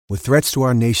With threats to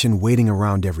our nation waiting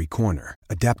around every corner,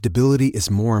 adaptability is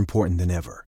more important than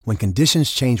ever. When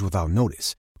conditions change without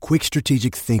notice, quick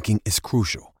strategic thinking is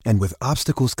crucial. And with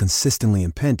obstacles consistently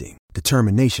impending,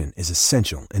 determination is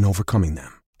essential in overcoming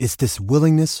them. It's this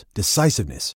willingness,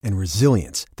 decisiveness, and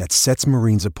resilience that sets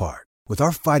Marines apart. With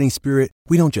our fighting spirit,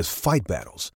 we don't just fight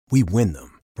battles, we win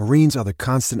them. Marines are the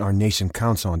constant our nation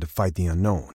counts on to fight the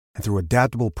unknown. And through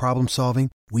adaptable problem solving,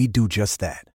 we do just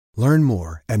that. Learn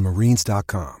more at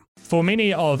marines.com. For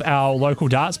many of our local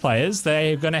darts players,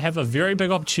 they're going to have a very big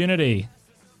opportunity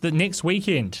the next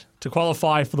weekend to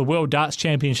qualify for the World Darts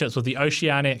Championships with the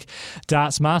Oceanic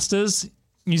Darts Masters.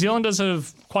 New Zealanders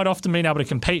have quite often been able to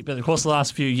compete, but of course the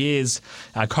last few years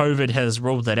COVID has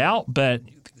ruled that out. But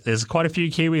there's quite a few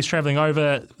Kiwis travelling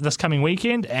over this coming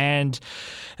weekend, and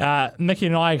Micky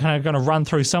and I are kind of going to run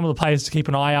through some of the players to keep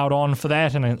an eye out on for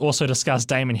that, and also discuss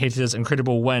Damon Hetter's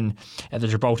incredible win at the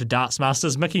Gibraltar Darts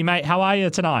Masters. Micky, mate, how are you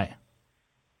tonight?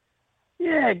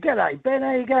 Yeah, g'day, Ben.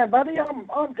 How you going, buddy?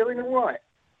 I'm doing all right.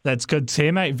 That's good to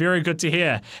hear, mate. Very good to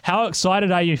hear. How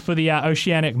excited are you for the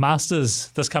Oceanic Masters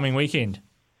this coming weekend?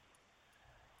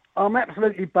 I'm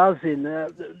absolutely buzzing.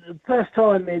 The first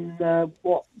time in,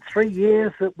 3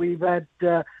 years that we've had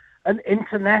an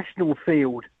international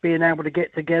field being able to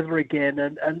get together again,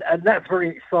 and that's very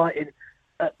exciting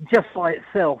just by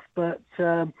itself. But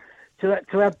to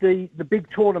have the big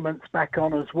tournaments back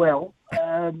on as well,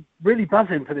 really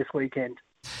buzzing for this weekend.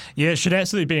 Yeah, it should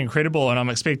absolutely be incredible, and I'm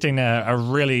expecting a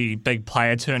really big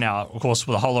player turnout, of course,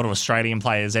 with a whole lot of Australian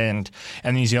players and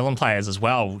New Zealand players as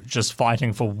well, just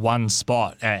fighting for one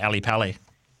spot at Ali Pali.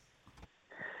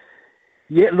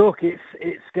 Yeah, look, it's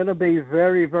going to be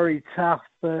very, very tough,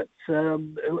 but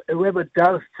whoever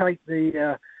does take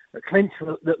the clinch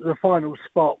the final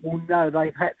spot will know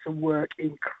they've had to work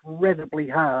incredibly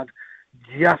hard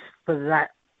just for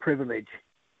that privilege.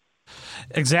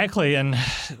 Exactly, and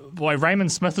boy,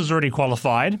 Raymond Smith has already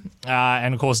qualified,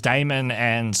 and of course Damon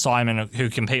and Simon, who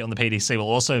compete on the PDC, will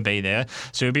also be there,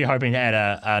 so we'll be hoping to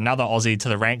add another Aussie to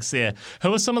the ranks there.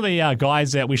 Who are some of the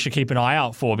guys that we should keep an eye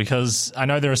out for? Because I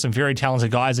know there are some very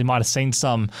talented guys. You might have seen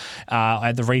some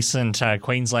at the recent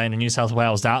Queensland and New South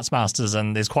Wales Darts Masters,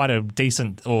 and there's quite a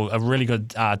decent or a really good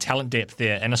talent depth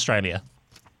there in Australia.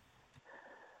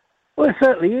 Well, it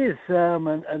certainly is,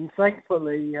 and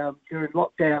thankfully during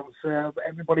lockdowns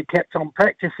everybody kept on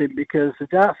practicing because the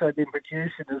darts they've been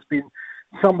producing has been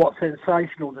somewhat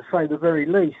sensational to say the very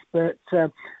least. But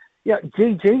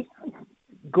Gigi,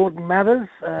 Gordon Mathers,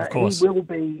 he will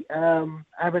be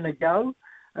having a go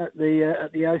at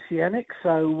the Oceanic.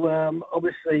 So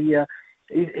obviously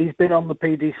he's been on the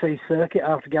PDC circuit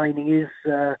after gaining his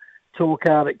tour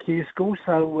card at Q School.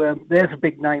 So there's a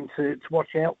big name to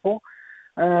watch out for.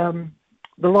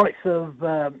 The likes of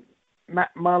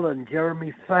Matt Mullen,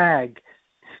 Jeremy Fagg,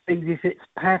 Stevie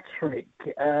Fitzpatrick,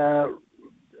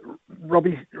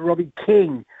 Robbie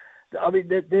King. I mean,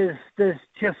 there's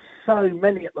just so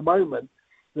many at the moment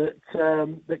that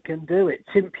can do it.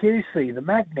 Tim Pusey, the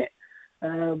Magnet,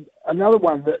 another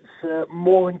one that's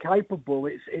more than capable.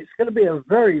 It's going to be a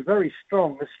very, very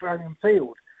strong Australian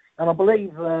field, and I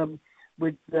believe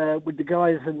with the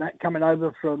guys and that coming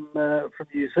over from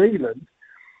New Zealand,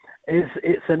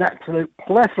 it's an absolute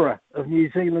plethora of New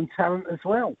Zealand talent as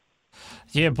well.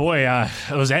 Yeah, boy,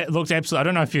 it looked absolutely. I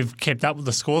don't know if you've kept up with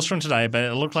the scores from today, but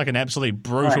it looked like an absolutely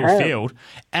brutal field.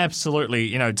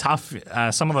 Absolutely, tough.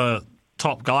 Some of the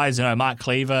top guys, Mark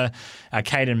Cleaver,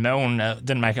 Caden Milne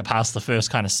didn't make it past the first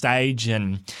kind of stage,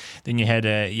 and then you had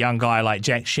a young guy like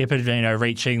Jack Shepherd,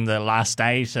 reaching the last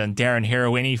 8, and Darren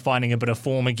Heroini finding a bit of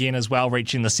form again as well,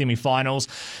 reaching the semi-finals,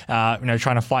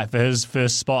 trying to fight for his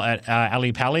first spot at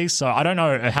Ali Pali. So I don't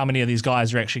know how many of these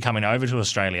guys are actually coming over to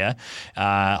Australia.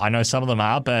 I know some of them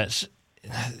are, but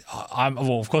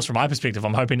of course, from my perspective,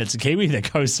 I'm hoping it's a Kiwi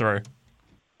that goes through.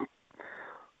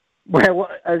 Well,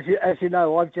 as you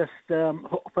know, I've just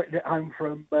put it home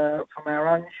from our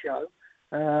own show.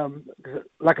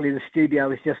 Luckily, the studio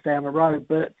is just down the road.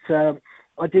 But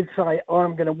I did say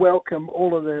I'm going to welcome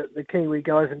all of the Kiwi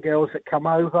guys and girls that come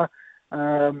over,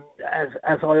 as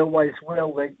I always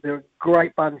will. They're a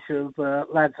great bunch of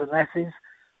lads and lasses.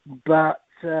 But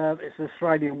it's an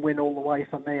Australian win all the way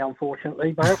for me,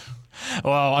 unfortunately.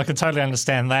 Well, I can totally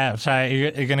understand that.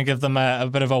 You're going to give them a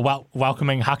bit of a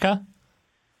welcoming haka?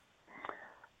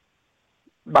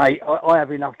 Mate, I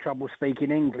have enough trouble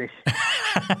speaking English.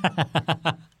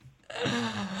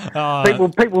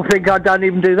 People think I don't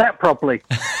even do that properly.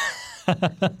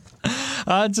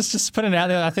 Just putting it out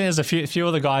there. I think there's a few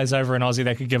other guys over in Aussie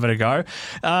that could give it a go.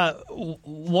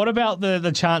 What about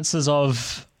the chances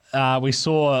of we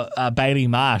saw Bailey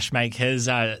Marsh make his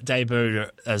debut,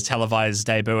 as televised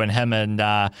debut, and him and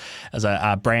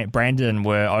Brandon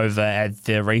were over at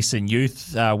the recent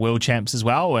youth world champs as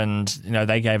well, and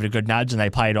they gave it a good nudge, and they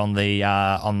played on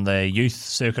the youth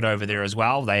circuit over there as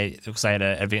well. They had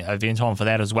an event on for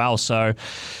that as well. So,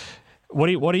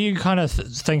 what do you kind of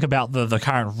think about the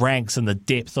current ranks and the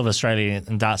depth of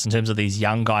Australian darts in terms of these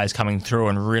young guys coming through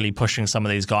and really pushing some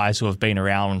of these guys who have been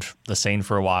around the scene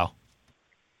for a while?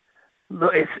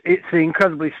 Look, it's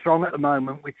incredibly strong at the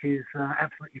moment, which is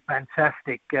absolutely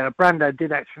fantastic. Brando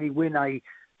did actually win a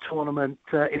tournament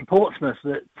in Portsmouth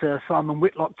that Simon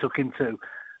Whitlock took him to.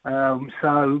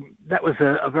 So that was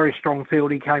a very strong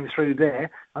field. He came through there.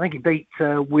 I think he beat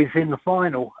Wiz in the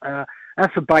final. As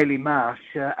for Bailey Marsh,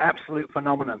 absolute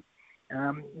phenomenon.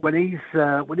 When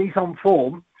he's on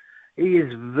form, he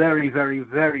is very, very,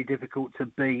 very difficult to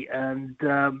beat, and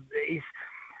he's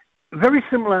very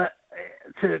similar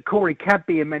to Corey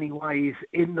Cadby in many ways,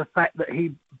 in the fact that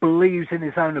he believes in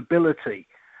his own ability,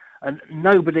 and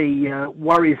nobody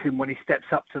worries him when he steps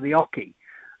up to the hockey.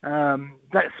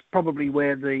 That's probably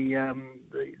where the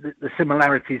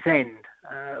similarities end.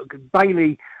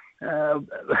 Bailey, a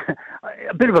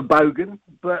bit of a bogan,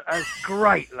 but a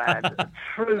great lad,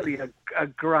 truly a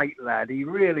great lad. He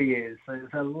really is.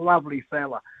 He's a lovely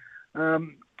fella.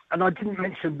 And I didn't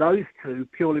mention those two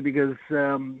purely because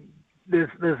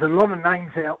there's a lot of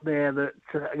names out there that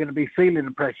are going to be feeling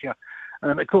the pressure.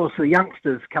 And of course, the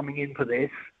youngsters coming in for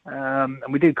this, and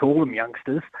we do call them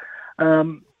youngsters,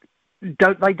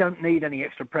 don't need any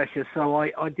extra pressure. So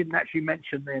I didn't actually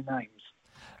mention their names.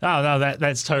 Oh, no,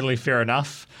 that's totally fair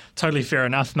enough. Totally fair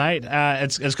enough, mate.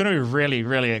 It's going to be really,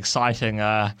 really exciting.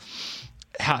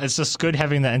 It's just good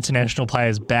having the international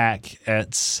players back.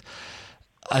 It's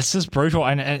just brutal,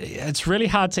 and it's really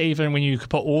hard to even, when you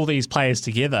put all these players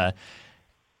together,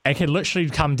 it could literally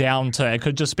come down to, it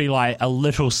could just be like a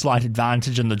little slight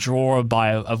advantage in the draw by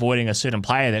avoiding a certain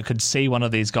player that could see one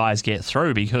of these guys get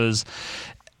through, because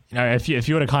if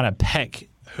you were to kind of pick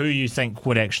who you think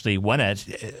would actually win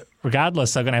it,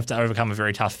 regardless, they're going to have to overcome a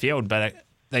very tough field, but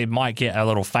they might get a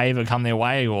little favour come their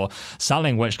way or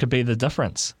something, which could be the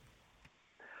difference.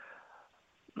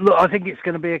 Look, I think it's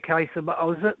going to be a case of, I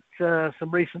was at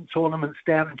some recent tournaments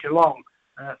down in Geelong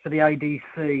for the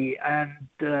ADC, and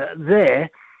there,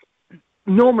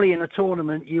 normally in a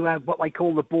tournament, you have what they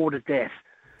call the board of death.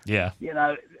 Yeah.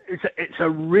 It's a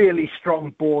really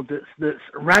strong board that's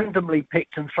randomly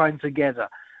picked and thrown together.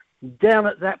 Down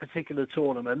at that particular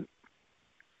tournament,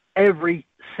 every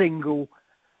single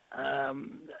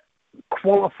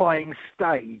qualifying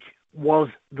stage was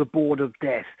the board of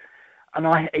death. And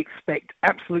I expect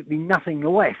absolutely nothing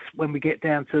less when we get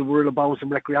down to Warilla Bowls and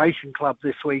Recreation Club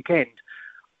this weekend.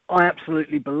 I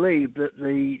absolutely believe that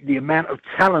the amount of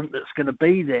talent that's going to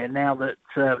be there now that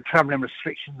travelling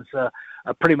restrictions are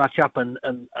pretty much up and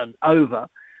over,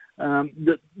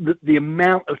 the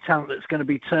amount of talent that's going to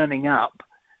be turning up,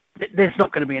 there's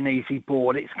not going to be an easy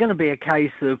board. It's going to be a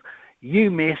case of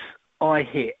you miss, I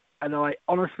hit. And I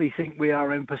honestly think we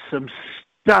are in for some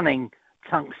stunning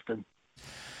tungsten.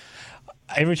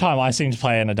 Every time I seem to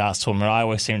play in a darts tournament, I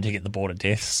always seem to get the board of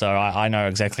death, so I know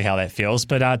exactly how that feels.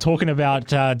 But talking about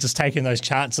just taking those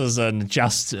chances and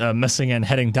just missing and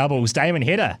hitting doubles, Damon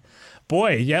Hedder,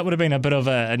 boy, yeah, it would have been a bit of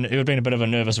a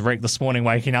nervous wreck this morning,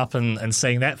 waking up and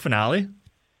seeing that finale.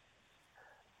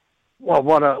 Well,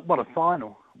 what a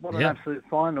final! What an absolute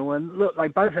final! And look, they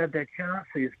both had their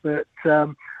chances, but I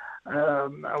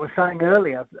was saying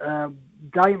earlier,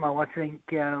 Damo, I think.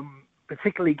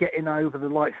 Particularly getting over the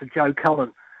likes of Joe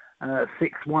Cullen,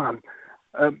 6-1.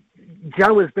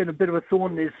 Joe has been a bit of a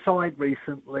thorn in his side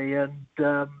recently, and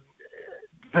for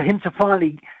him to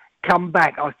finally come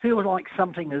back, I feel like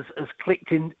something has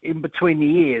clicked in between the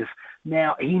ears.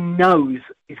 Now he knows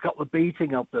he's got the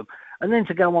beating of them, and then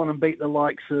to go on and beat the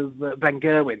likes of Van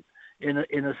Gerwen in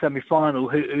a semi-final,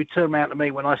 who turned around to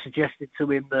me when I suggested to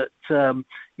him that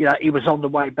he was on the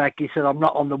way back. He said, "I'm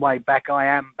not on the way back, I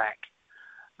am back."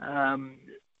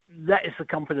 That is the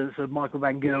confidence of Michael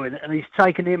Van Gerwen, and he's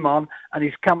taken him on, and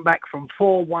he's come back from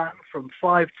 4-1, from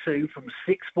 5-2, from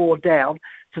 6-4 down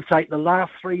to take the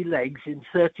last three legs in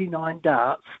 39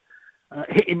 darts,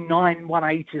 hitting 9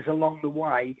 180s along the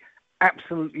way.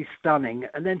 Absolutely stunning.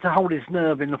 And then to hold his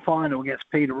nerve in the final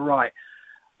against Peter Wright.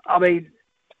 I mean,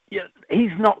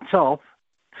 he's knocked off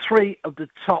 3 of the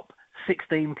top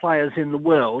 16 players in the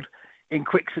world in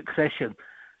quick succession.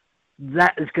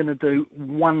 That is going to do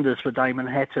wonders for Damon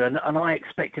Hedder, and I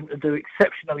expect him to do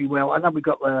exceptionally well. I know we've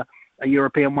got a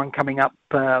European one coming up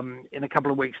in a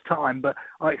couple of weeks' time, but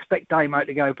I expect Damo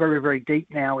to go very, very deep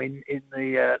now in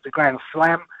the Grand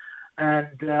Slam. And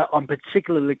I'm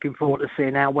particularly looking forward to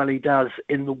seeing how well he does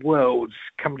in the Worlds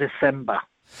come December.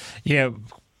 Yeah,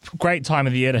 great time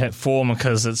of the year to hit form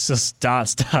because it's just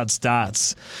darts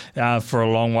for a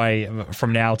long way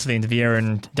from now to the end of the year.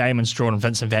 And Damon's drawn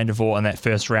Vincent van der Voort in that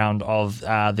first round of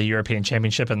the European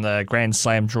Championship, and the Grand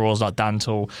Slam draw is not done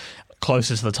till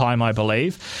closer to the time, I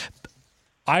believe.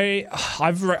 I've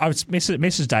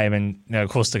messaged Damon, of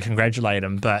course, to congratulate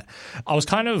him, but I was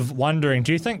kind of wondering,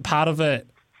 do you think part of it,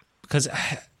 because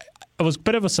it was a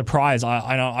bit of a surprise.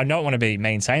 I don't want to be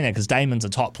mean saying that because Damon's a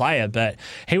top player, but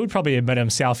he would probably admit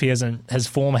himself his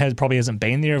form probably hasn't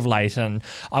been there of late, and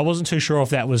I wasn't too sure if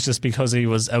that was just because he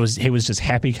was just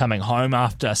happy coming home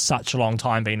after such a long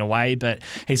time being away, but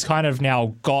he's kind of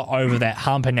now got over that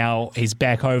hump and now he's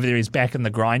back over there, he's back in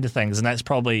the grind of things, and that's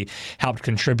probably helped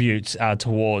contribute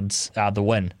towards the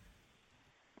win.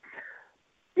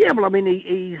 Yeah, well, I mean,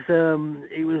 he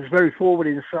was very forward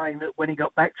in saying that when he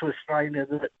got back to Australia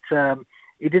that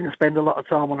he didn't spend a lot of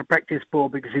time on a practice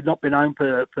board because he'd not been home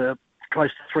for close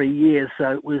to 3 years,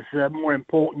 so it was more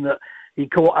important that he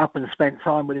caught up and spent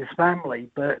time with his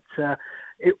family. But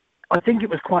I think it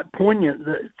was quite poignant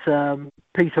that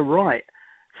Peter Wright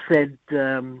said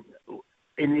in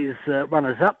his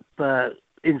runners-up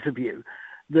interview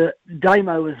that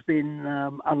Damo has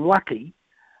been unlucky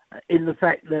in the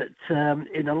fact that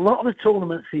in a lot of the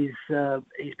tournaments he's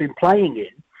been playing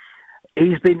in,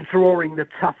 he's been drawing the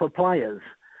tougher players,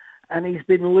 and he's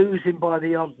been losing by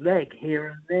the odd leg here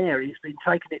and there. He's been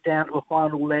taking it down to a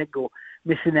final leg or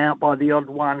missing out by the odd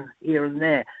one here and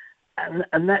there,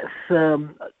 and that's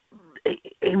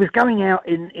he was going out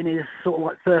in his sort of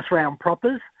like first round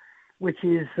propers, which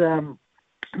is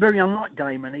very unlike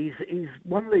Damon. He's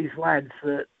one of these lads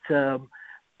that.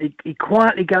 He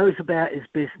quietly goes about his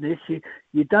business.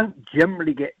 You don't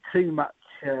generally get too much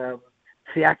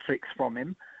theatrics from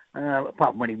him, apart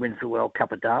from when he wins the World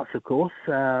Cup of Darts, of course.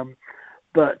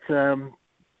 But at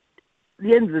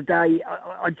the end of the day,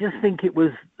 I just think it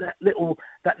was that little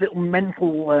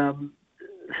mental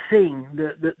thing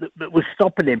that was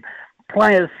stopping him.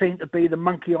 Players seem to be the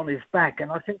monkey on his back,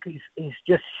 and I think he's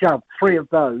just shoved 3 of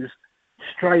those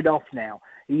straight off now.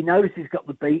 He knows he's got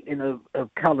the beating of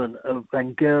Cullen, of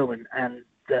Van Gerwen and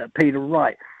Peter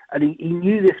Wright. And he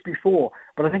knew this before,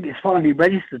 but I think it's finally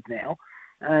registered now.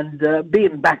 And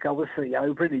being back, obviously,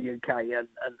 over in the UK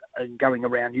and going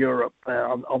around Europe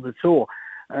on the tour,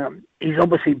 he's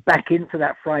obviously back into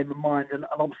that frame of mind, and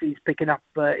obviously he's picking up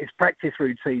his practice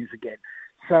routines again.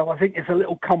 So I think it's a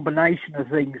little combination of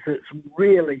things that's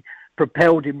really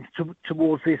propelled him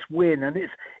towards this win. And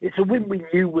it's a win we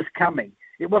knew was coming.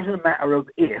 It wasn't a matter of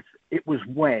if, it was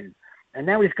when. And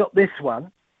now he's got this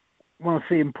one. I want to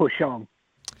see him push on.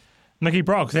 Micky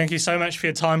Brock, thank you so much for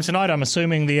your time tonight. I'm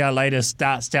assuming the latest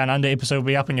Darts Down Under episode will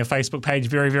be up on your Facebook page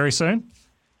very, very soon.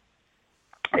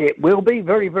 It will be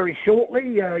very, very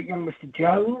shortly. Young Mr.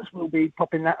 Jones will be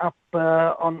popping that up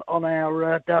on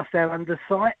our Darts Down Under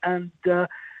site. And the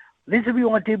interview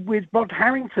I did with Rod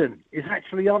Harrington is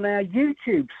actually on our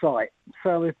YouTube site.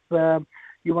 So if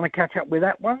you want to catch up with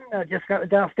that one, just go to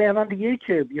Darts Down Under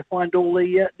YouTube. You'll find all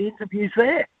the interviews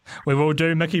there. We will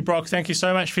do. Micky Brock, thank you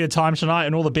so much for your time tonight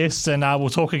and all the best, and we'll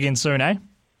talk again soon, eh?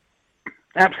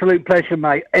 Absolute pleasure,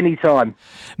 mate. Anytime.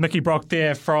 Micky Brock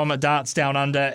there from Darts Down Under.